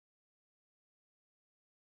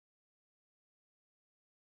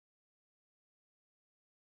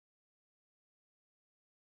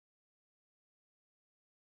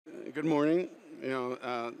Good morning. You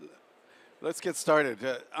know, let's get started.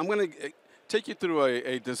 I'm going to take you through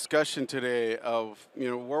a discussion today of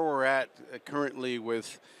where we're at currently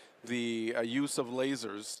with the use of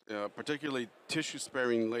lasers, particularly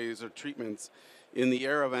tissue-sparing laser treatments in the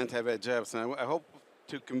era of anti-VEGFs. And I hope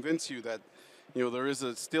to convince you that there is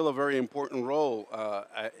still a very important role.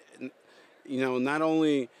 Not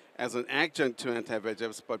only as an adjunct to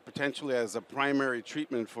anti-VEGFs, but potentially as a primary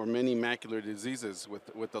treatment for many macular diseases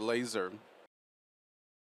with the laser.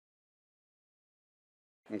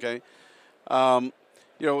 Okay, um,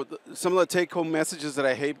 some of the take-home messages that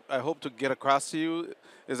I hope to get across to you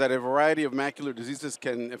is that a variety of macular diseases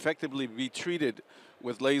can effectively be treated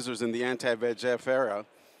with lasers in the anti-VEGF era.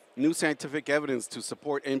 New scientific evidence to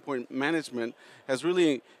support endpoint management has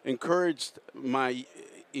really encouraged my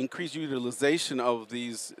increased utilization of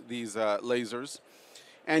these lasers.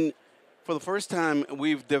 And for the first time,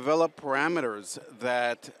 we've developed parameters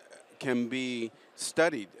that can be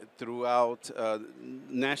studied throughout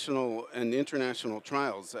national and international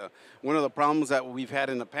trials. One of the problems that we've had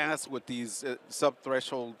in the past with these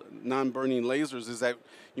sub-threshold non-burning lasers is that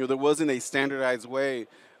there wasn't a standardized way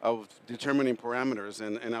of determining parameters,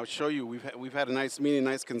 and I'll show you. We've had a nice meeting,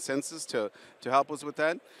 nice consensus to help us with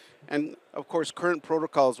that, and of course, current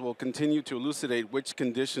protocols will continue to elucidate which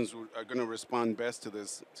conditions are going to respond best to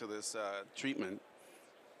this treatment.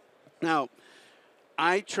 Now,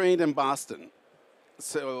 I trained in Boston,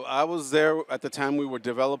 so I was there at the time we were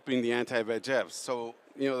developing the anti-VEGFs. So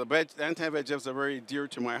the anti-VEGFs are very dear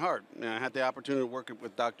to my heart. And I had the opportunity to work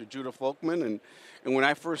with Dr. Judah Folkman, and when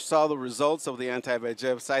I first saw the results of the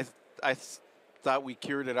anti-VEGFs, I thought we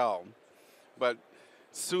cured it all. But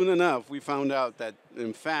soon enough, we found out that,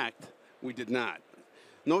 in fact, we did not.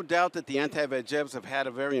 No doubt that the anti-VEGFs have had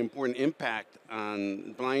a very important impact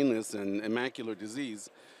on blindness and macular disease,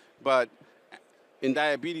 but in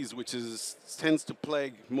diabetes, which tends to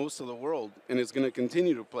plague most of the world, and is going to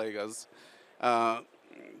continue to plague us,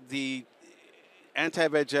 the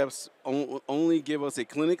anti-VEGFs only give us a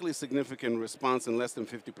clinically significant response in less than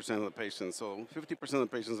 50% of the patients. So 50% of the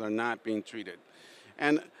patients are not being treated.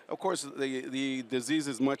 And of course, the disease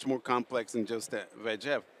is much more complex than just that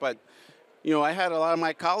VEGF. But I had a lot of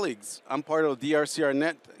my colleagues. I'm part of DRCR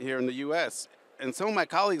Net here in the U.S., and some of my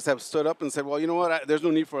colleagues have stood up and said, well, you know what, there's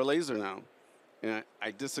no need for a laser now. And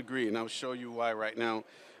I disagree, and I'll show you why right now.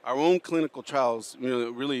 Our own clinical trials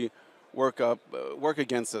really work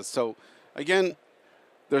against us. So again,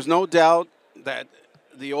 there's no doubt that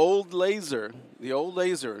the old laser and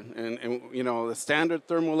the standard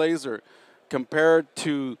thermal laser compared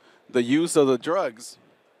to the use of the drugs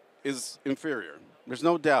is inferior. There's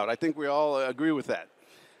no doubt. I think we all agree with that.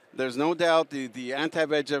 There's no doubt the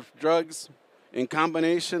anti-VEGF drugs in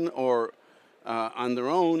combination or on their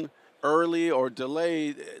own, early or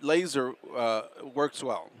delayed laser works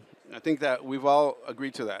well. I think that we've all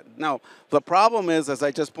agreed to that. Now, the problem is, as I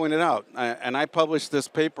just pointed out, and I published this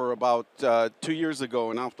paper about 2 years ago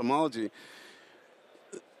in ophthalmology,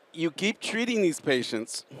 you keep treating these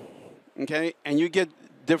patients, okay, and you get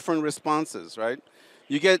different responses, right?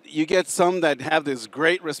 You get some that have this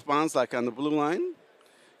great response, like on the blue line.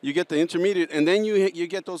 You get the intermediate, and then you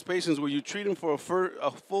get those patients where you treat them for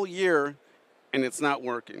a full year, and it's not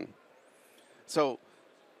working. So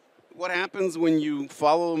what happens when you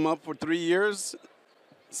follow them up for 3 years?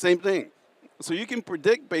 Same thing. So you can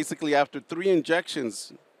predict basically after 3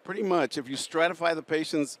 injections, pretty much, if you stratify the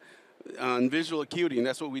patients on visual acuity, and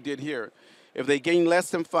that's what we did here, if they gain less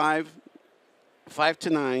than 5, 5 to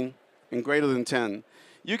 9, and greater than 10,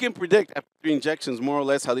 you can predict after 3 injections more or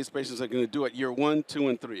less how these patients are going to do at year 1, 2,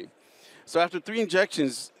 and 3. So after 3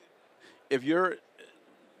 injections, if you're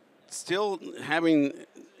still having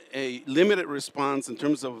a limited response in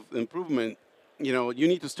terms of improvement, you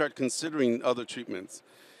need to start considering other treatments.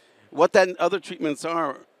 What that other treatments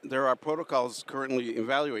are, there are protocols currently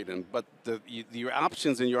evaluating, but the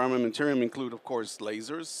options in your armamentarium include, of course,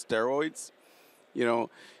 lasers, steroids,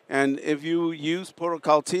 and if you use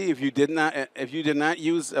protocol T, if you did not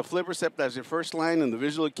use aflibercept as your first line and the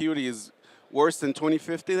visual acuity is worse than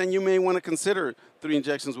 20/50, then you may want to consider 3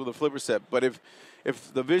 injections with aflibercept. But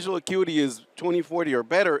if the visual acuity is 20/40 or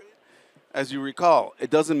better, as you recall, it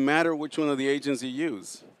doesn't matter which one of the agents you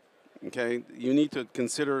use. Okay, you need to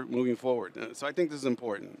consider moving forward. So I think this is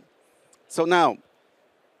important. So now,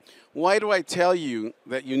 why do I tell you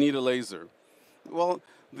that you need a laser? Well,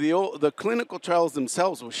 the clinical trials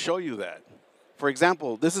themselves will show you that. For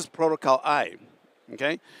example, this is protocol I.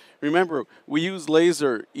 Okay, remember we use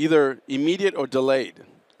laser either immediate or delayed,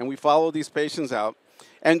 and we follow these patients out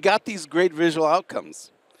and got these great visual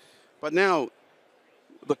outcomes. But now,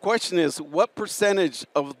 the question is, what percentage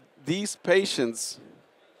of these patients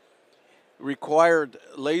required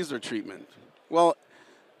laser treatment? Well,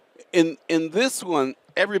 in this one,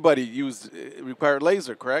 everybody required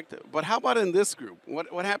laser, correct? But how about in this group?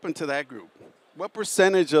 What happened to that group? What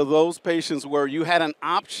percentage of those patients where you had an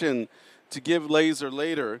option to give laser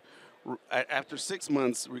later, after 6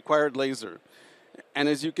 months, required laser? And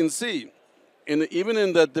as you can see, even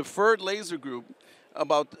in the deferred laser group,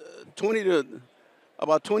 about 20+%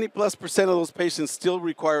 of those patients still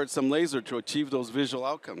required some laser to achieve those visual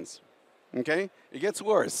outcomes. Okay? It gets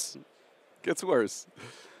worse. It gets worse.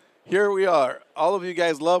 Here we are. All of you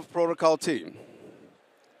guys love Protocol T.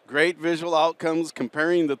 Great visual outcomes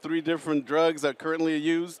comparing the 3 different drugs that currently are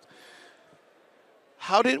used.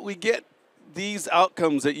 How did we get these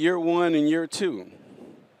outcomes at year 1 and year 2?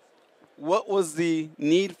 What was the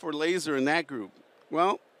need for laser in that group?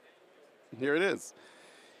 Well, here it is.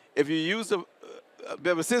 If you use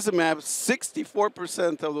bevacizumab,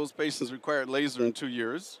 64% of those patients required laser in 2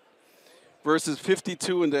 years versus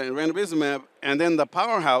 52 in the ranibizumab. And then the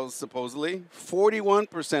powerhouse, supposedly,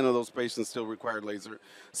 41% of those patients still required laser.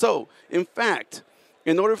 So, in fact,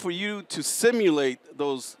 in order for you to simulate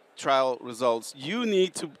those trial results, you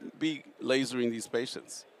need to be lasering these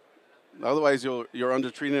patients. Otherwise, you're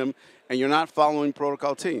undertreating them, and you're not following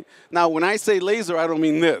Protocol T. Now, when I say laser, I don't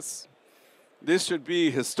mean this. This should be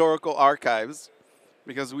historical archives,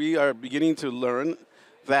 because we are beginning to learn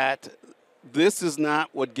that this is not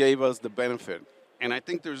what gave us the benefit. And I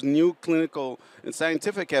think there's new clinical and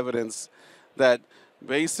scientific evidence that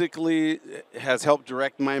basically has helped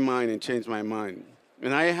direct my mind and change my mind.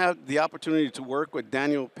 And I had the opportunity to work with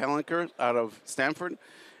Daniel Palanker out of Stanford,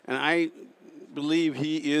 and I believe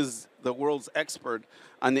he is the world's expert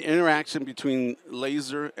on the interaction between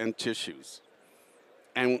laser and tissues.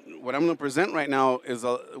 And what I'm going to present right now is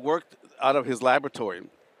work out of his laboratory.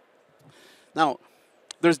 Now,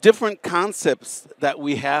 there's different concepts that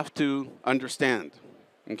we have to understand,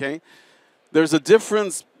 okay? There's a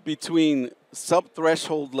difference between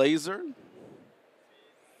subthreshold laser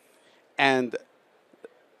and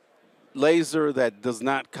laser that does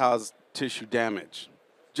not cause tissue damage.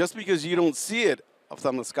 Just because you don't see it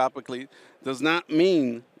ophthalmoscopically does not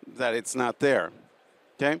mean that it's not there,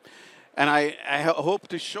 okay? And I hope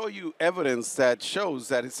to show you evidence that shows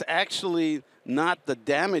that it's actually not the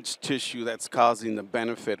damaged tissue that's causing the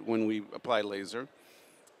benefit when we apply laser.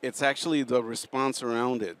 It's actually the response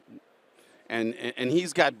around it. And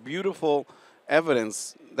he's got beautiful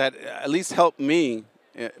evidence that at least helped me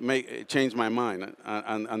change my mind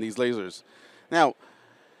on these lasers. Now,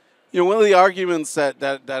 one of the arguments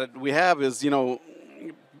that we have is,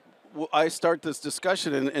 I start this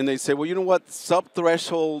discussion and they say, well, you know what,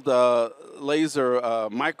 subthreshold laser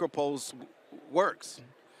micropulse works.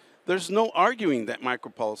 There's no arguing that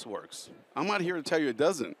micropulse works. I'm not here to tell you it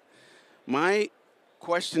doesn't. My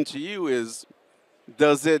question to you is,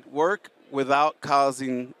 does it work without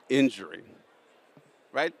causing injury,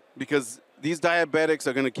 right? Because these diabetics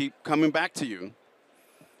are going to keep coming back to you,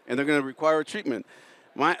 and they're going to require treatment.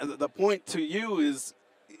 The point to you is,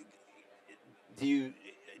 do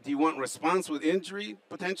you want response with injury,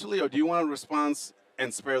 potentially, or do you want a response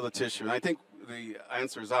and spare the tissue? And I think the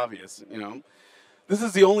answer is obvious, This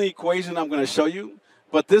is the only equation I'm going to show you,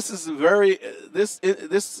 but this is a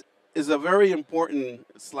very important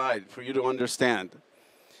slide for you to understand.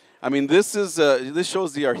 I mean, this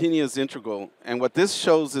shows the Arrhenius integral, and what this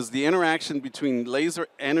shows is the interaction between laser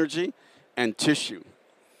energy and tissue.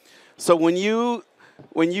 So when you,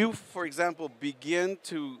 for example, begin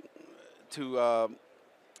to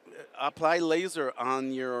apply laser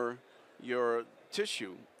on your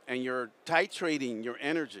tissue and you're titrating your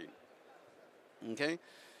energy, okay?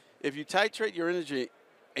 If you titrate your energy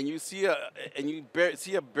and you see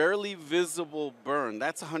a barely visible burn,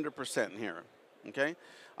 that's 100% here, okay?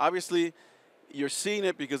 Obviously, you're seeing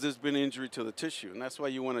it because there's been injury to the tissue, and that's why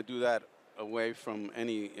you want to do that away from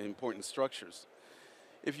any important structures.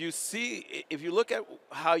 If you look at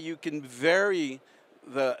how you can vary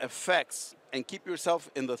the effects and keep yourself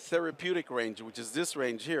in the therapeutic range, which is this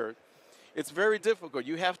range here, it's very difficult.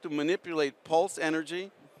 You have to manipulate pulse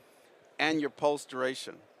energy and your pulse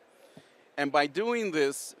duration. And by doing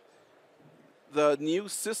this, the new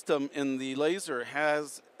system in the laser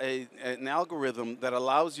has an algorithm that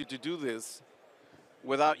allows you to do this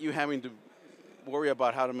without you having to worry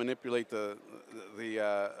about how to manipulate the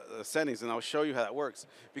settings, and I'll show you how that works,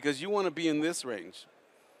 because you want to be in this range.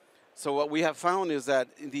 So what we have found is that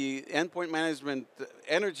the endpoint management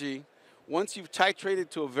energy, once you've titrated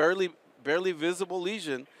to a barely visible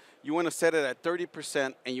lesion, you want to set it at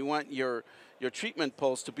 30%, and you want your treatment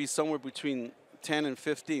pulse to be somewhere between 10, and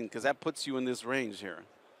 15, because that puts you in this range here.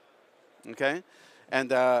 Okay?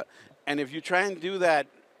 And if you try and do that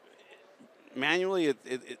manually,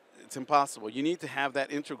 it's impossible. You need to have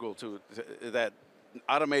that integral to that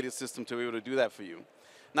automated system to be able to do that for you.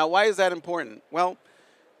 Now, why is that important? Well,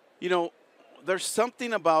 you know, there's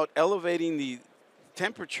something about elevating the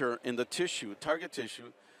temperature in the tissue, target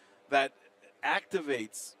tissue, that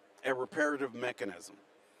activates a reparative mechanism.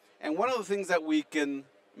 And one of the things that we can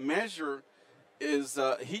measure is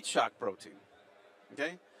heat shock protein.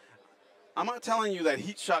 Okay? I'm not telling you that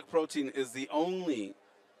heat shock protein is the only,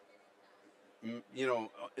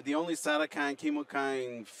 the only cytokine,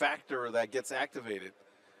 chemokine factor that gets activated.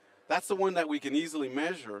 That's the one that we can easily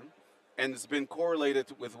measure, and it's been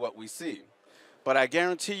correlated with what we see. But I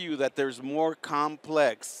guarantee you that there's more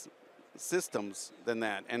complex systems than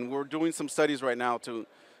that. And we're doing some studies right now to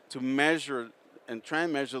measure and try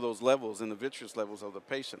and measure those levels in the vitreous levels of the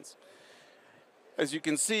patients. As you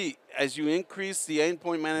can see, as you increase the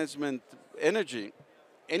endpoint management energy,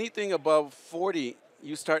 anything above 40,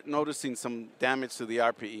 you start noticing some damage to the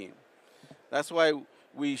RPE. That's why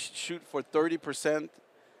we shoot for 30%,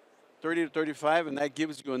 30 to 35, and that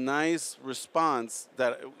gives you a nice response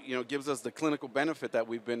that gives us the clinical benefit that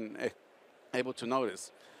we've been able to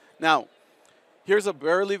notice. Now, here's a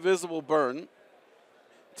barely visible burn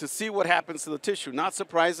to see what happens to the tissue. Not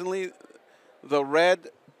surprisingly, the red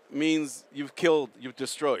means you've killed, you've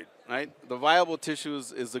destroyed, right? The viable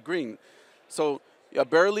tissues is the green. So a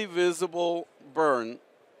barely visible burn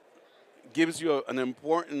gives you an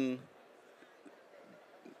important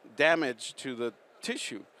damage to the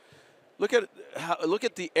tissue. Look at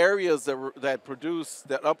the areas that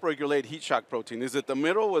upregulate heat shock protein. Is it the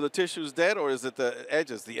middle where the tissue is dead, or is it the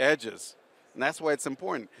edges? The edges. And that's why it's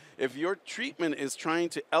important. If your treatment is trying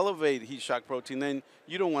to elevate heat shock protein, then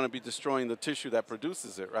you don't want to be destroying the tissue that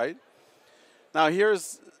produces it, right? Now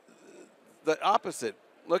here's the opposite.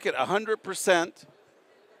 Look at 100%,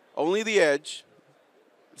 only the edge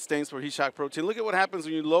stains for heat shock protein. Look at what happens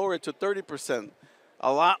when you lower it to 30%.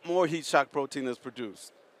 A lot more heat shock protein is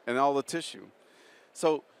produced in all the tissue.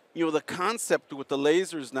 So, the concept with the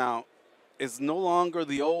lasers now is no longer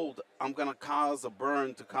the old, I'm going to cause a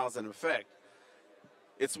burn to cause an effect.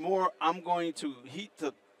 It's more, I'm going to heat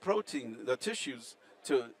the protein, the tissues,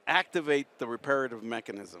 to activate the reparative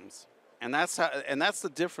mechanisms. And that's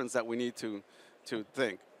the difference that we need to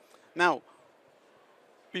think. Now,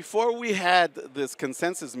 before we had this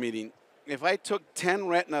consensus meeting, if I took 10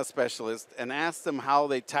 retina specialists and asked them how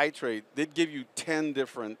they titrate, they'd give you 10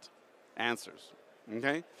 different answers,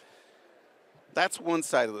 okay? That's one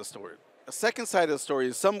side of the story. The second side of the story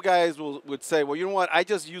is some guys would say, well, you know what, I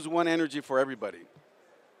just use one energy for everybody.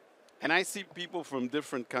 And I see people from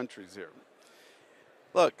different countries here.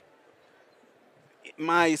 Look,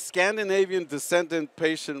 my Scandinavian descendant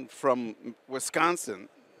patient from Wisconsin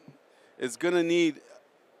is going to need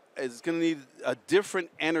a different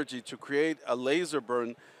energy to create a laser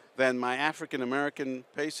burn than my African American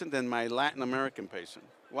patient and my Latin American patient.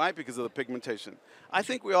 Why? Because of the pigmentation. I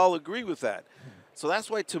think we all agree with that. So that's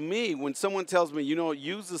why, to me, when someone tells me,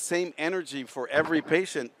 use the same energy for every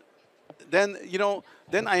patient, then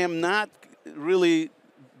I am not really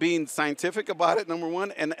being scientific about it, number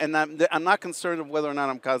one, and I'm not concerned of whether or not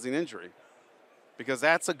I'm causing injury, because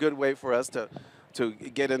that's a good way for us to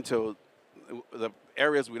get into the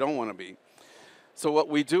areas we don't want to be. So what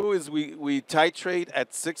we do is we titrate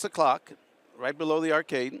at 6 o'clock, right below the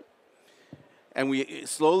arcade, and we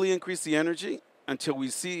slowly increase the energy until we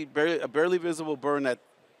see a barely visible burn at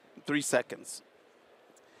 3 seconds.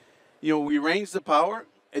 We range the power.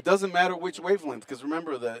 It doesn't matter which wavelength, because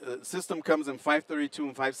remember, the system comes in 532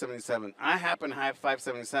 and 577. I happen to have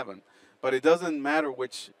 577, but it doesn't matter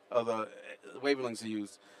which of the wavelengths you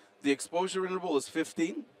use. The exposure interval is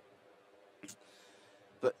 15.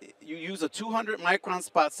 You use a 200 micron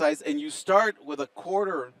spot size, and you start with a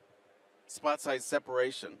quarter spot size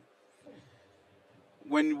separation.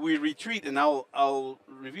 When we retreat, and I'll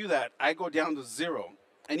review that, I go down to 0.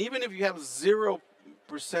 And even if you have 0%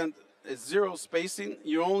 zero spacing,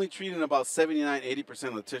 you're only treating about 79–80%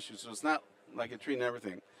 of the tissue, so it's not like you're treating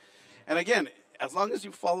everything. And again, as long as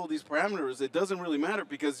you follow these parameters, it doesn't really matter,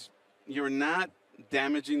 because you're not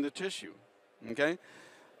damaging the tissue, okay?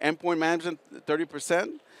 Endpoint management,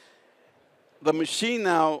 30%. The machine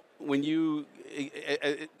now, when you,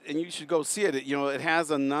 and you should go see it, it has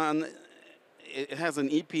an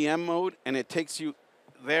EpM mode, and it takes you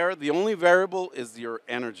there. The only variable is your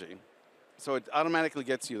energy. So it automatically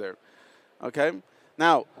gets you there, okay?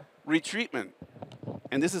 Now, retreatment,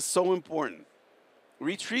 and this is so important.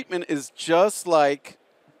 Retreatment is just like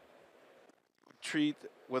treat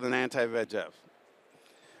with an anti-VEGF.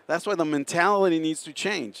 That's why the mentality needs to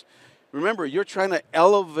change. Remember, you're trying to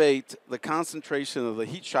elevate the concentration of the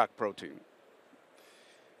heat shock protein.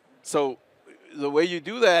 So the way you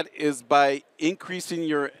do that is by increasing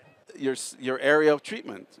your area of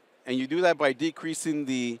treatment. And you do that by decreasing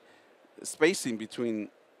the spacing between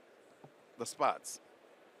the spots.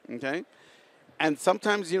 Okay? And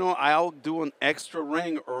sometimes, I'll do an extra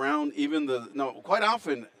ring around even no, quite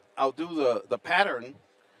often I'll do the pattern,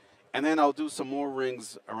 and then I'll do some more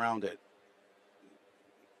rings around it.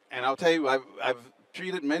 And I'll tell you, I've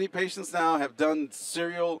treated many patients now, have done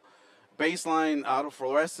serial baseline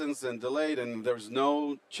autofluorescence and delayed, and there's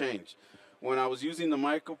no change. When I was using the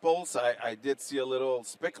micropulse, I did see a little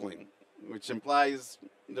spickling, which implies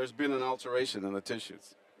there's been an alteration in the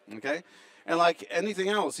tissues. Okay? And like anything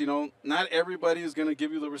else, not everybody is going to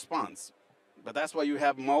give you the response. But that's why you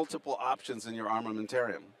have multiple options in your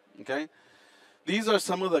armamentarium. Okay? These are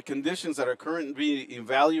some of the conditions that are currently being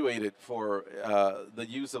evaluated for the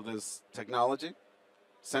use of this technology: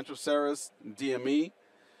 central serous, DME,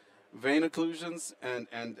 vein occlusions,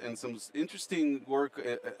 and some interesting work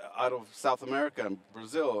out of South America and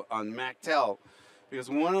Brazil on MACTEL, because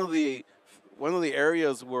one of the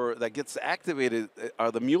areas that gets activated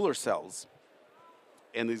are the Mueller cells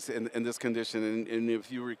in this condition. And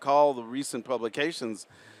if you recall the recent publications,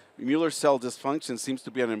 Mueller cell dysfunction seems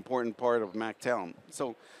to be an important part of MACTEL.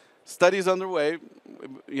 So studies underway,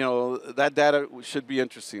 that data should be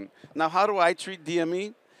interesting. Now, how do I treat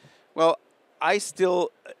DME? Well,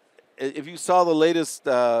 if you saw the latest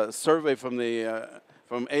survey from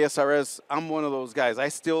ASRS, I'm one of those guys. I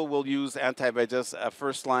still will use anti-VEGF at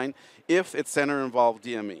first line if it's center-involved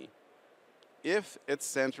DME. If it's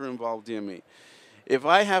center-involved DME. If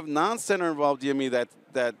I have non-center-involved DME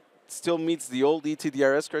that still meets the old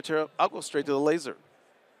ETDRS criteria, I'll go straight to the laser.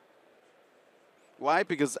 Why?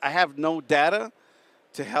 Because I have no data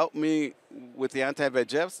to help me with the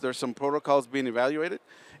anti-VEGFs. There's some protocols being evaluated.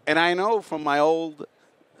 And I know from the old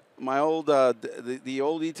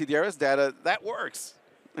ETDRS data, that works.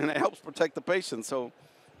 And it helps protect the patient. So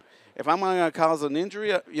if I'm going to cause an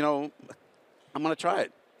injury, I'm going to try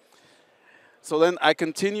it. So then I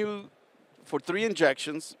continue for 3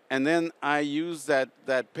 injections, and then I use that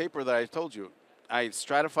paper that I told you. I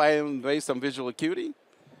stratify them based on visual acuity.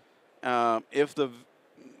 If the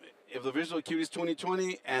visual acuity is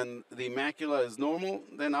 20/20 and the macula is normal,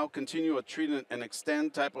 then I'll continue a treat and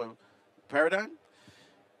extend type of paradigm.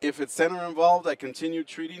 If it's center involved, I continue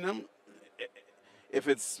treating them. If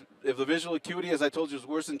the visual acuity, as I told you, is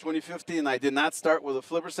worse than 20/50 and I did not start with a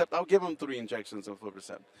aflibercept, I'll give them 3 injections of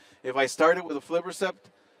aflibercept. If I started with a aflibercept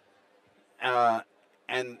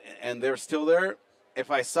and they're still there, if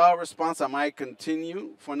I saw a response, I might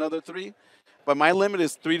continue for another 3. But my limit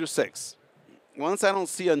is 3 to 6. Once I don't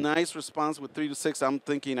see a nice response with 3 to 6, I'm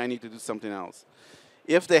thinking I need to do something else.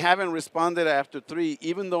 If they haven't responded after 3,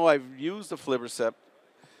 even though I've used aflibercept,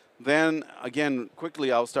 then again,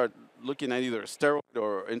 quickly I'll start looking at either a steroid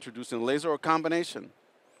or introducing a laser or a combination.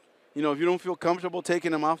 If you don't feel comfortable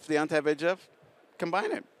taking them off the anti-VEGF,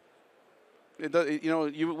 combine it.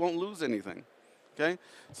 You won't lose anything. Okay?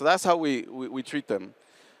 So that's how we treat them.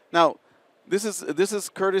 Now, this is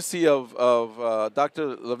courtesy of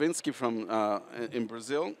Dr. Levinsky from in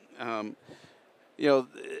Brazil. I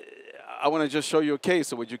want to just show you a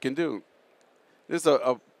case of what you can do. This is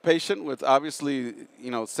a patient with obviously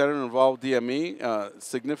center-involved DME,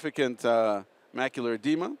 significant macular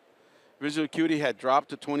edema. Visual acuity had dropped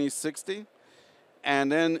to 20/60,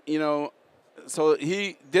 and then so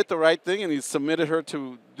he did the right thing and he submitted her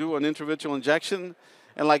to do an intravitreal injection.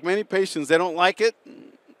 And like many patients, they don't like it.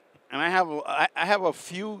 And I have a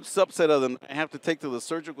few subset of them I have to take to the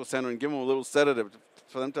surgical center and give them a little sedative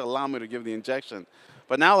for them to allow me to give the injection.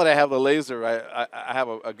 But now that I have the laser, I have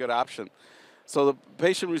a good option. So the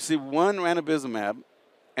patient received 1 ranibizumab,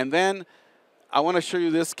 and then I want to show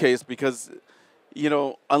you this case because,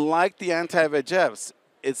 unlike the anti-VEGFs,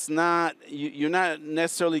 it's not you're not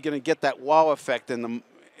necessarily going to get that wow effect in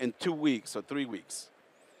 2 weeks or 3 weeks.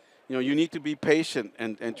 You need to be patient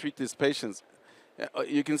and treat these patients.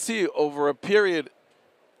 You can see over a period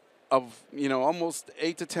of almost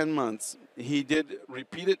 8 to 10 months, he did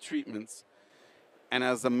repeated treatments, and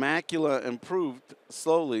as the macula improved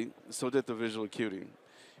slowly, so did the visual acuity.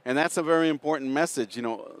 And that's a very important message,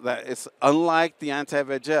 that it's unlike the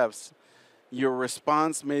anti-VEGFs, your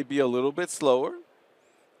response may be a little bit slower,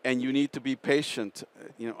 and you need to be patient,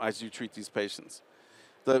 as you treat these patients.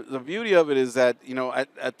 The beauty of it is that,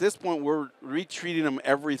 at this point, we're retreating them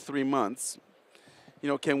every 3 months.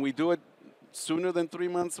 Can we do it sooner than 3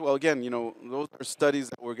 months? Well, again, those are studies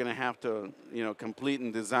that we're going to have to, complete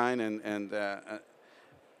and design and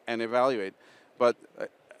and evaluate. But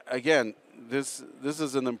again, this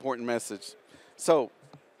is an important message. So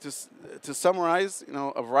to summarize,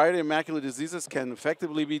 a variety of macular diseases can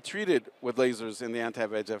effectively be treated with lasers in the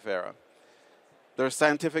anti-VEGF era. There's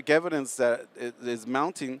scientific evidence that it is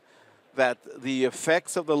mounting that the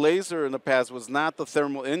effects of the laser in the past was not the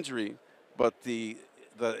thermal injury, but the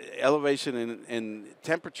elevation in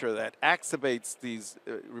temperature that activates these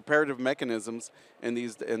reparative mechanisms in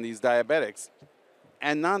these diabetics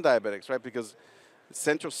and non-diabetics, right? Because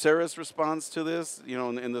central serous responds to this,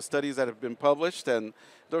 in the studies that have been published, and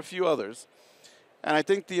there are a few others. And I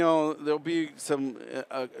think there'll be some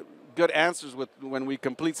good answers when we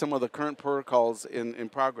complete some of the current protocols in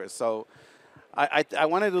progress. So I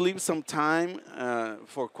wanted to leave some time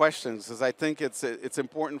for questions, because I think it's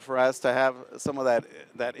important for us to have some of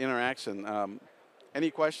that interaction.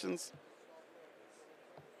 Any questions?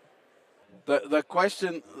 The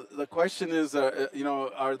question is,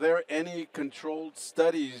 are there any controlled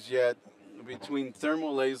studies yet between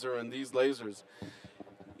thermal laser and these lasers?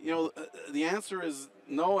 The answer is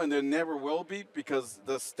no, and there never will be, because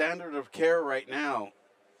the standard of care right now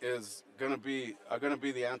is going to be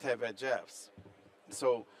the anti-VEGFs.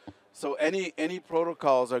 So any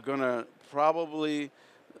protocols are going to probably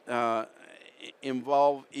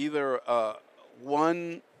involve either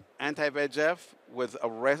one anti-VEGF with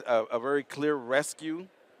a very clear rescue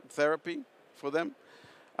therapy for them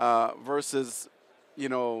versus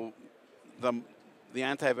the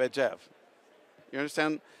anti-VEGF. You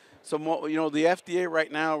understand? So the FDA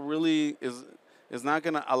right now really is not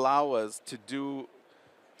going to allow us to do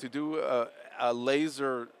a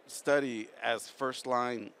laser study as first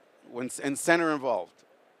line and center involved.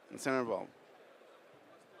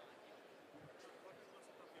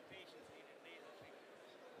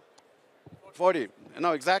 40.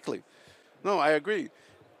 No, exactly. No, I agree.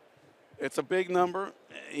 It's a big number.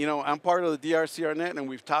 I'm part of the DRCR net, and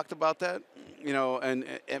we've talked about that.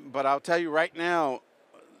 But I'll tell you right now,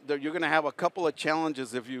 that you're going to have a couple of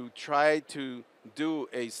challenges if you try to do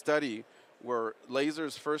a study where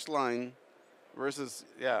lasers first line versus,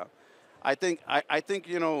 yeah. I think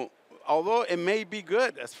although it may be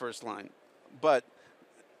good as first line, but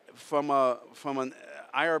from an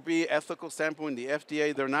IRB ethical standpoint, the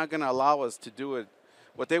FDA, they're not going to allow us to do it.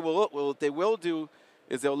 What they will do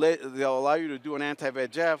is they'll allow you to do an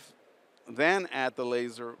anti-VEGF, then add the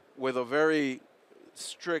laser with a very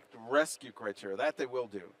strict rescue criteria. That they will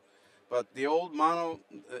do. But the old mono,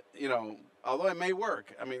 although it may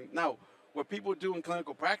work, now what people do in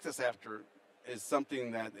clinical practice after is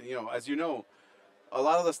something that, as you know, a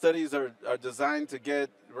lot of the studies are designed to get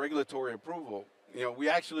regulatory approval. We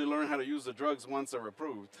actually learn how to use the drugs once they're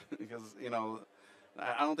approved because,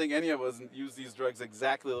 I don't think any of us use these drugs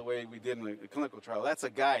exactly the way we did in a clinical trial. That's a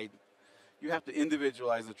guide. You have to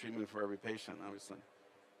individualize the treatment for every patient, obviously.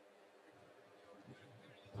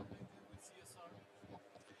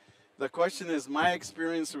 The question is my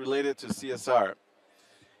experience related to CSR.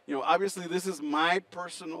 Obviously this is my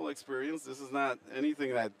personal experience. This is not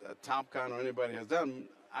anything that Topcon or anybody has done.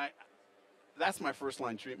 That's my first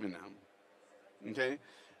line treatment now. Okay,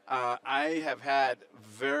 I have had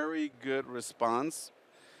very good response.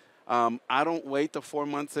 I don't wait the 4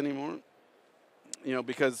 months anymore.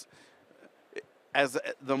 Because as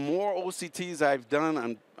the more OCTs I've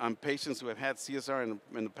done on patients who have had CSR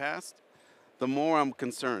in the past, the more I'm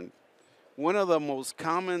concerned. One of the most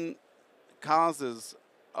common causes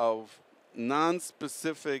of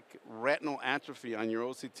non-specific retinal atrophy on your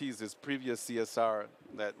OCTs is previous CSR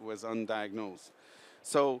that was undiagnosed.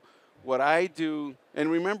 So what I do, and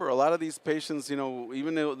remember, a lot of these patients,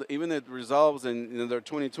 even it resolves and they're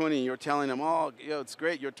 20/20, you're telling them, oh, it's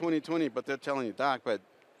great, you're 20/20, but they're telling you, doc, but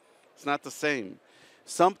it's not the same.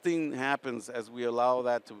 Something happens as we allow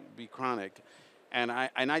that to be chronic, and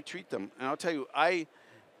I treat them. And I'll tell you, I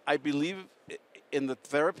believe in the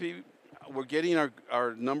therapy. We're getting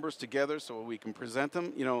our numbers together so we can present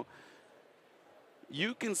them.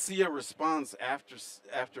 You can see a response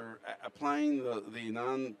after applying the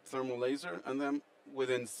non-thermal laser on them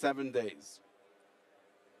within 7 days.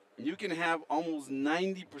 You can have almost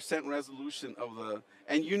 90% resolution of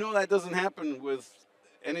and that doesn't happen with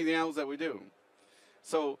anything else that we do.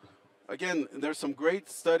 So again, there's some great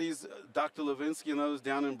studies. Dr. Levinsky and others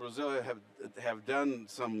down in Brazil have done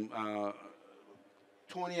some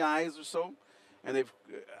 20 eyes or so, and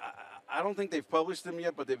I don't think they've published them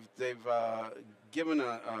yet, but they've given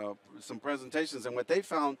some presentations, and what they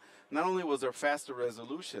found, not only was there faster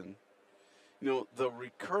resolution, the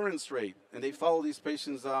recurrence rate, and they follow these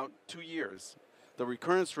patients out 2 years, the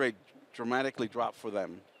recurrence rate dramatically dropped for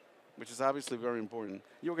them, which is obviously very important.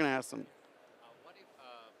 You were going to ask them. What if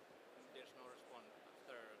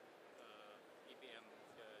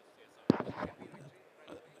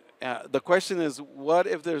The question is, what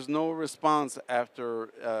if there's no response after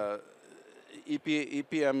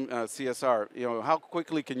EPM CSR? You know, how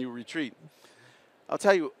quickly can you retreat? I'll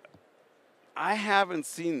tell you, I haven't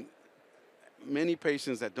seen many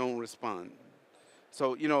patients that don't respond.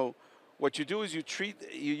 So, you know, what you do is you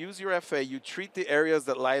use your FA, you treat the areas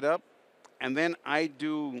that light up, and then I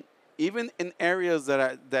do, even in areas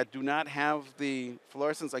that do not have the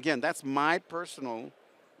fluorescence, again, that's my personal,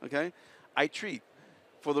 okay, I treat.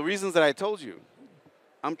 For the reasons that I told you,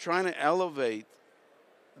 I'm trying to elevate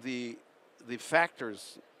the, the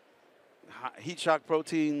factors, heat shock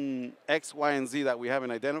protein X, Y, and Z that we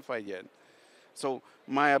haven't identified yet. So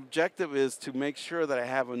my objective is to make sure that I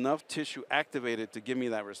have enough tissue activated to give me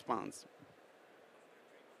that response.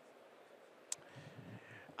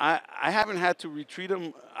 I haven't had to retreat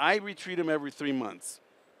them. I retreat them every 3 months.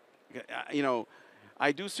 You know,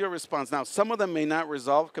 I do see a response. Now, some of them may not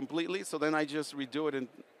resolve completely, so then I just redo it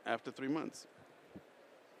after 3 months.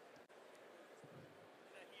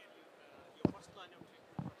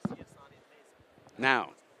 Now,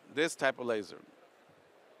 this type of laser.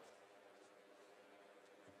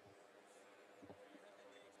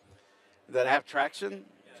 That have traction?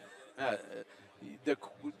 Uh, the,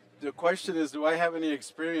 the question is, do I have any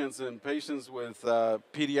experience in patients with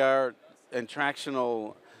PDR and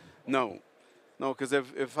tractional? No. No, because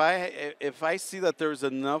if I see that there's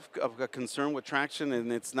enough of a concern with traction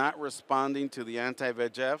and it's not responding to the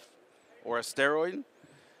anti-VEGF or a steroid,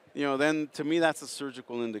 you know, then to me that's a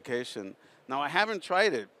surgical indication. Now I haven't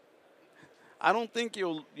tried it. I don't think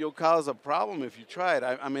you'll cause a problem if you try it.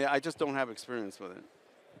 I mean, I just don't have experience with it.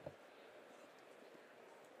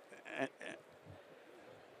 Uh,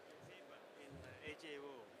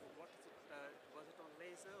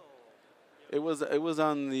 It was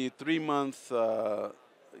on the 3 month. You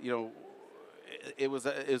know,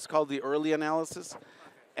 it's called the early analysis,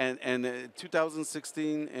 and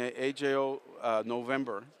 2016 AJO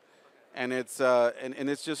November, and it's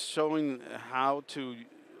just showing how to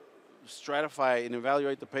stratify and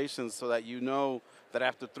evaluate the patients so that you know that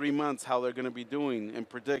after 3 months how they're going to be doing and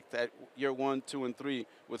predict at year 1, 2, and 3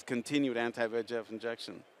 with continued anti-VEGF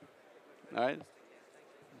injection. All right.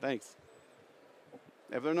 Thanks.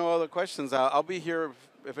 If there are no other questions, I'll be here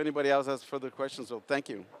if anybody else has further questions. So thank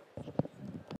you.